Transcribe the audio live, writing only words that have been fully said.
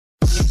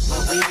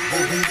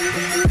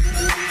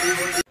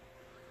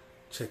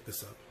Check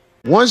this out.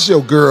 Once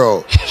your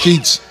girl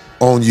cheats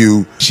on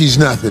you, she's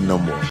nothing no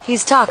more.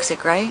 He's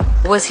toxic, right?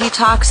 Was he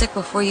toxic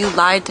before you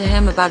lied to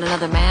him about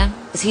another man?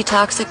 Was he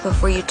toxic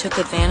before you took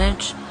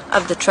advantage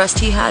of the trust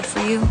he had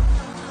for you?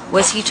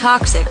 Was he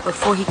toxic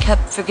before he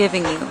kept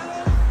forgiving you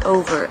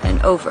over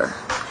and over?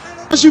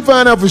 Once you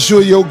find out for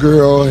sure your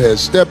girl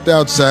has stepped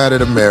outside of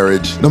the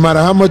marriage, no matter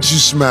how much you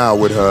smile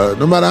with her,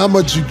 no matter how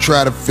much you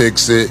try to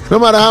fix it, no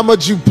matter how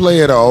much you play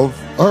it off,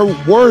 her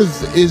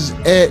worth is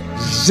at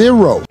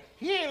zero.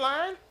 He ain't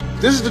lying.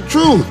 This is the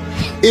truth.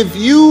 If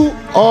you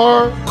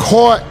are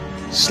caught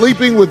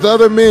sleeping with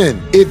other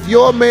men, if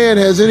your man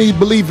has any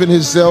belief in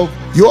himself,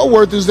 your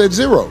worth is at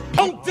zero.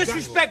 Don't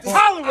disrespect,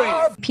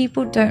 tolerate.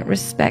 People don't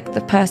respect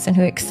the person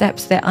who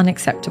accepts their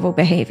unacceptable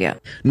behavior.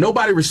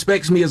 Nobody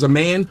respects me as a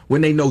man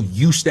when they know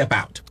you step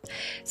out.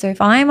 So if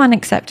I'm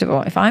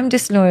unacceptable, if I'm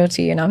disloyal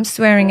to you and I'm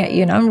swearing at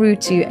you and I'm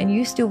rude to you and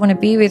you still want to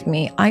be with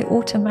me, I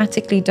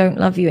automatically don't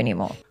love you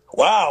anymore.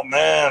 Wow,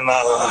 man.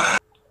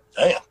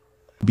 Damn.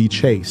 Be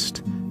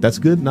chaste. That's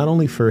good not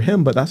only for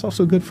him, but that's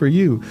also good for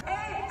you.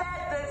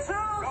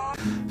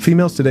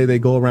 Females today, they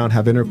go around,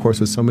 have intercourse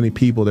with so many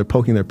people, they're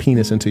poking their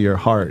penis into your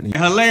heart.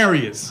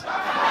 Hilarious.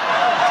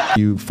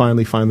 You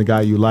finally find the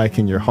guy you like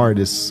and your heart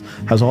has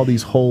all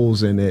these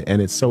holes in it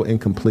and it's so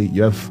incomplete.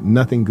 You have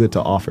nothing good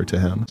to offer to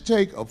him.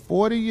 Take a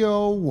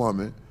 40-year-old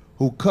woman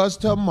who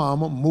cussed her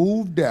mama,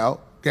 moved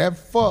out, got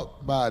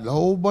fucked by a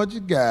whole bunch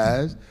of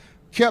guys,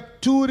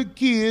 kept 2 of the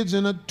kids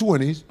in her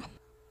 20s.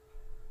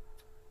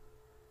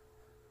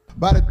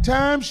 By the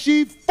time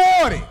she's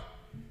 40,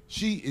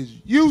 she is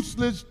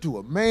useless to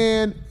a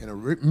man in a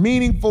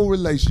meaningful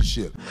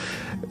relationship.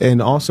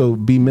 And also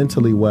be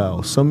mentally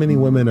well. So many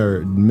women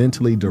are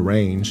mentally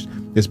deranged.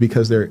 It's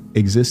because they're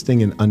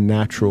existing an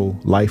unnatural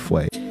life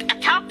way.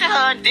 Talk to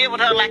her and deal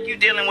with her like you're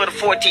dealing with a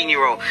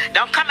 14-year-old.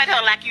 Don't come at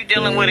her like you're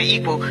dealing with an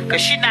equal,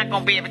 because she's not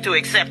going to be able to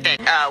accept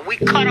that. We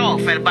cut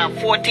off at about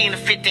 14 or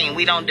 15.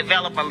 We don't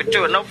develop and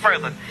mature no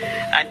further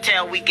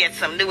until we get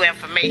some new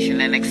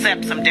information and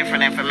accept some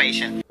different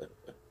information.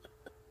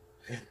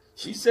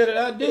 She said it,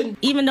 I didn't.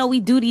 Even though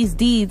we do these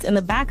deeds in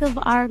the back of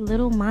our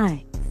little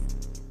minds,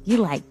 you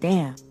like,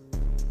 damn,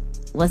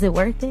 was it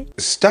worth it?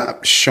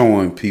 Stop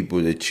showing people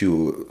that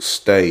you'll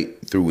stay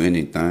through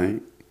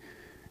anything,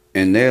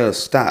 and they'll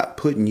stop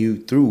putting you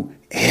through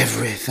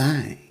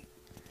everything.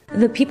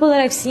 The people that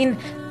I've seen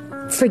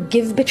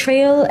forgive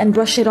betrayal and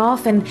brush it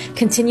off and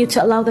continue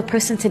to allow the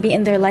person to be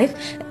in their life,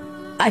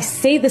 I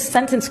say this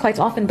sentence quite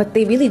often, but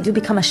they really do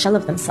become a shell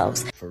of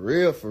themselves. For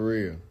real, for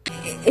real.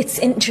 It's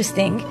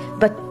interesting,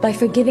 but by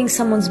forgiving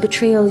someone's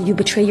betrayal, you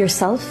betray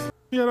yourself.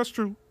 Yeah, that's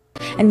true.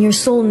 And your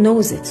soul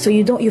knows it, so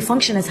you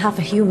function as half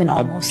a human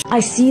almost. I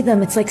see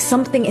them, it's like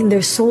something in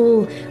their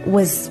soul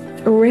was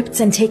ripped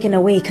and taken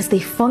away because they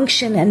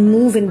function and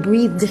move and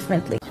breathe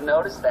differently. You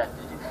notice that?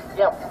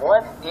 Yeah,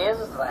 what is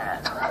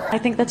that? I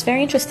think that's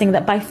very interesting,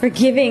 that by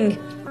forgiving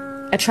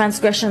a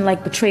transgression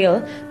like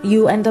betrayal,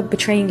 you end up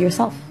betraying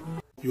yourself.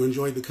 If you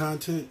enjoyed the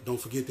content, don't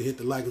forget to hit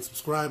the like and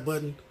subscribe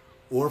button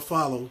or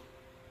follow,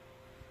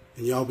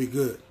 and y'all be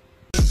good.